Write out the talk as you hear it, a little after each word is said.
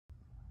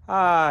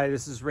Hi,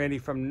 this is Randy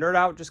from Nerd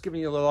Out, just giving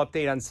you a little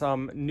update on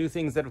some new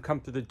things that have come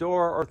through the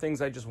door or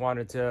things I just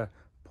wanted to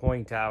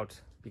point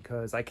out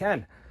because I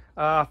can.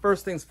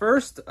 First things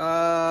first,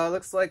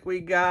 looks like we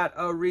got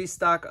a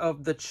restock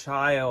of the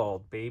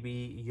child,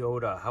 Baby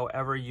Yoda,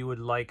 however you would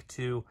like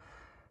to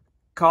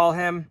call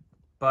him.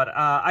 But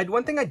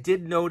one thing I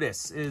did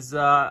notice is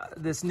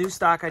this new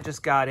stock I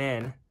just got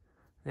in.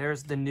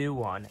 There's the new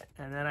one.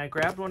 And then I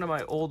grabbed one of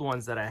my old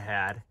ones that I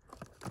had.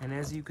 And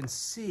as you can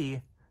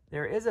see,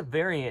 there is a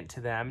variant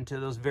to them, to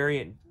those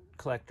variant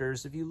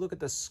collectors. If you look at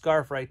the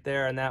scarf right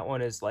there, and that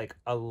one is like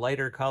a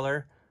lighter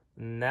color,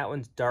 and that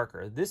one's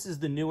darker. This is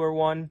the newer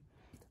one.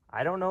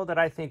 I don't know that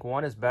I think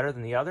one is better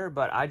than the other,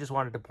 but I just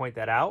wanted to point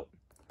that out.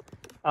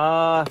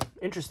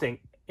 Interesting.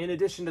 In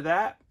addition to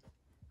that,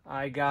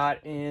 I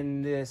got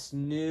in this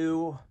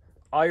new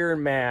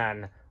Iron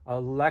Man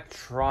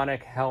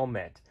electronic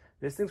helmet.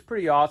 This thing's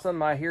pretty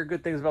awesome. I hear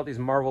good things about these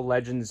Marvel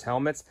Legends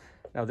helmets.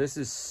 Now, this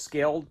is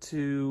scaled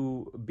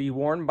to be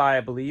worn by, I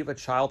believe, a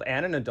child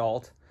and an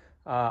adult.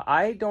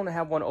 I don't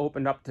have one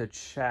opened up to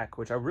check,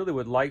 which I really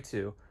would like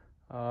to.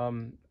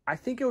 I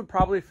think it would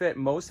probably fit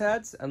most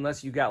heads,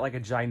 unless you got like a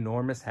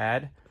ginormous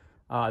head.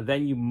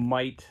 Then you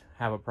might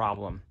have a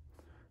problem.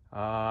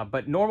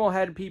 But normal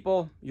head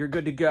people, you're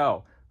good to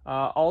go.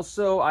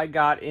 Also, I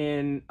got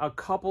in a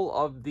couple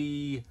of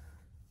the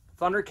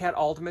Thundercat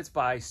Ultimates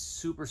by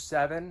Super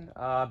 7.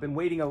 I've been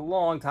waiting a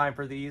long time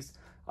for these.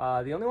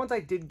 The only ones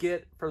I did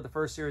get for the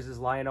first series is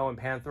Lion-O and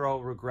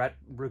Panthro,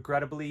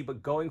 regrettably,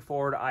 but going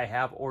forward, I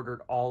have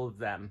ordered all of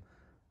them.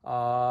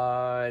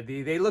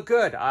 They look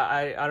good.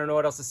 I don't know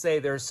what else to say.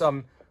 There's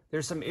some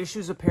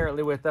issues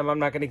apparently with them. I'm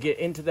not going to get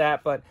into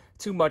that, but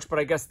too much. But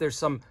I guess there's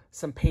some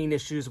paint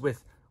issues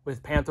with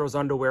Panthro's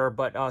underwear.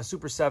 But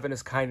Super 7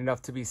 is kind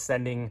enough to be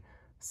sending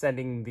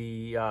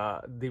the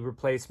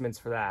replacements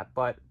for that.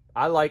 But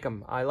I like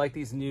them. I like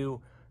these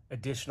new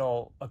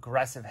additional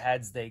aggressive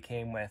heads they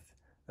came with.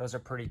 Those are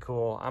pretty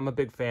cool. I'm a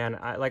big fan.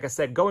 Like I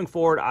said, going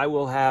forward, I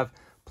will have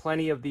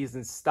plenty of these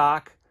in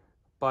stock.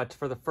 But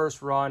for the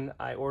first run,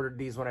 I ordered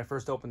these when I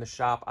first opened the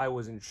shop. I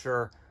wasn't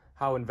sure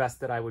how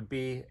invested I would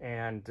be,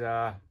 and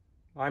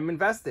I'm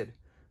invested.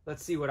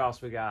 Let's see what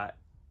else we got.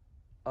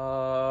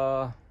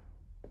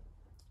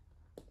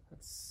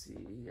 Let's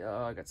see.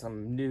 I got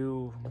some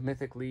new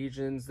Mythic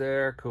Legions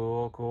there.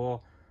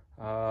 Cool.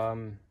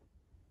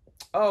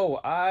 Oh,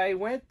 I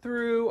went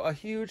through a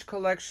huge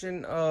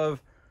collection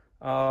of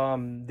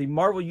the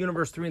Marvel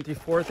Universe 3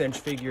 3/4 inch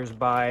figures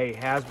by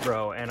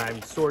Hasbro, and I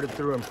sorted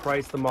through and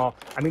priced them all.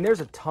 I mean, there's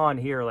a ton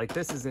here. Like,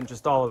 this isn't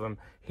just all of them.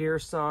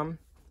 Here's some,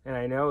 and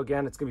I know,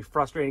 again, it's gonna be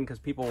frustrating because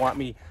people want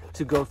me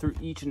to go through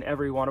each and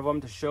every one of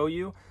them to show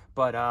you,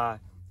 but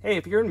hey,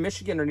 if you're in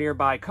Michigan or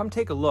nearby, come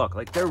take a look.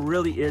 Like, there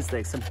really is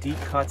like some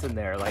deep cuts in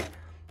there. Like,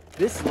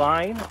 this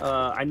line,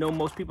 I know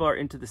most people are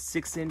into the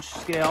 6-inch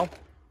scale,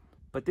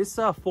 but this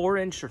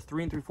 4-inch or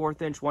 3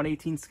 3/4 inch,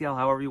 1/18 scale,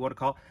 however you want to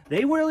call it,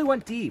 they really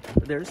went deep.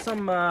 There's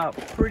some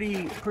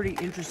pretty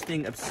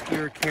interesting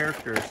obscure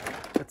characters.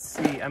 Let's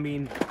see. I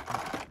mean,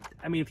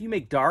 if you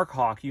make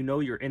Darkhawk, you know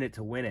you're in it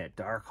to win it.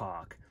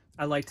 Darkhawk.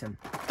 I liked him.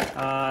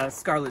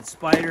 Scarlet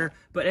Spider.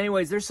 But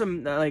anyways, there's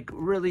some like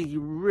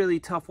really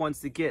tough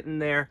ones to get in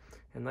there.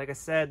 And like I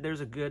said,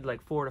 there's a good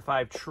like 4 to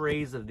 5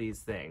 trays of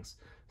these things.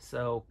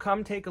 So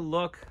come take a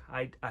look.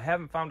 I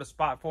haven't found a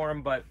spot for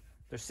them, but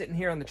they're sitting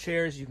here on the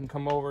chairs. You can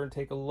come over and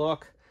take a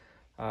look.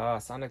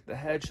 Sonic the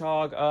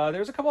Hedgehog.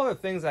 There's a couple other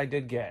things I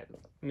did get.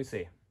 Let me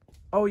see.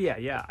 Oh,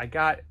 yeah. I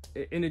got,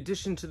 in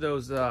addition to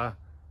those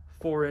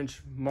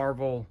 4-inch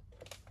Marvel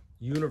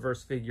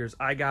Universe figures,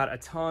 I got a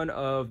ton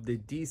of the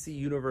DC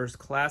Universe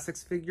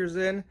Classics figures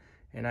in.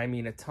 And I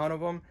mean a ton of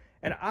them.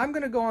 And I'm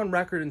going to go on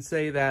record and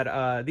say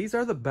that these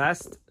are the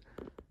best,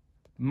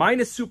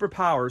 minus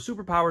Superpowers.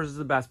 Superpowers is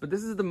the best, but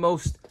this is the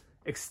most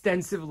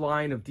extensive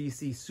line of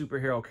DC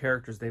superhero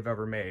characters they've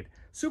ever made.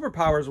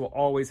 Superpowers will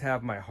always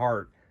have my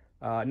heart.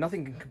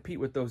 Nothing can compete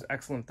with those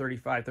excellent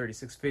 35,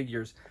 36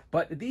 figures,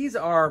 but these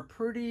are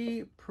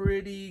pretty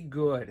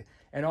good.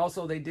 And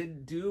also they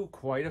did do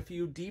quite a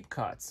few deep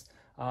cuts,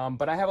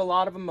 but I have a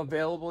lot of them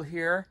available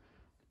here.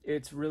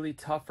 It's really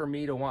tough for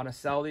me to want to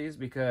sell these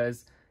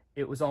because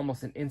it was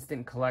almost an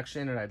instant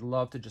collection, and I'd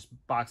love to just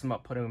box them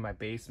up, put them in my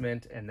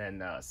basement, and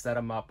then set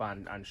them up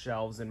on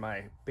shelves in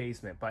my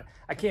basement. But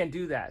I can't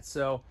do that.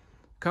 So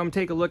come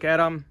take a look at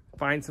them,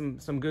 find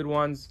some good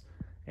ones,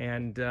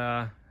 and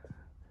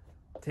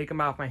take them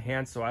off my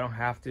hands so I don't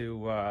have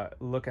to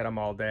look at them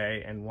all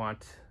day and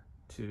want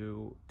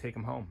to take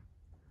them home.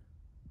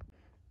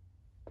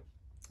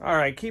 All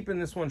right, keeping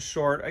this one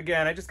short.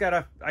 Again, I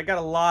got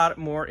a lot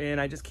more in.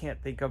 I just can't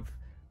think of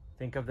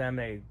them.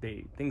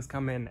 Things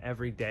come in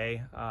every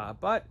day,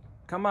 but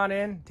come on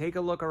in, take a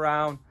look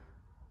around,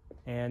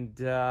 and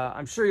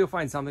I'm sure you'll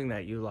find something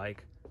that you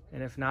like.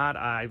 And if not,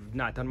 I've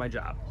not done my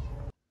job.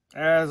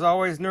 As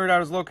always, Nerd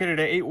Out is located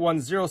at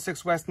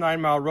 8106 West 9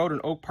 Mile Road in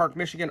Oak Park,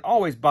 Michigan.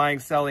 Always buying,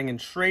 selling, and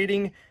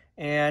trading.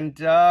 And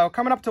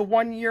coming up to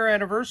 1 year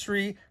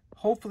anniversary,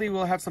 hopefully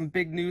we'll have some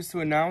big news to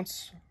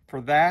announce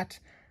for that.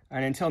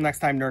 And until next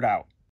time, Nerd Out.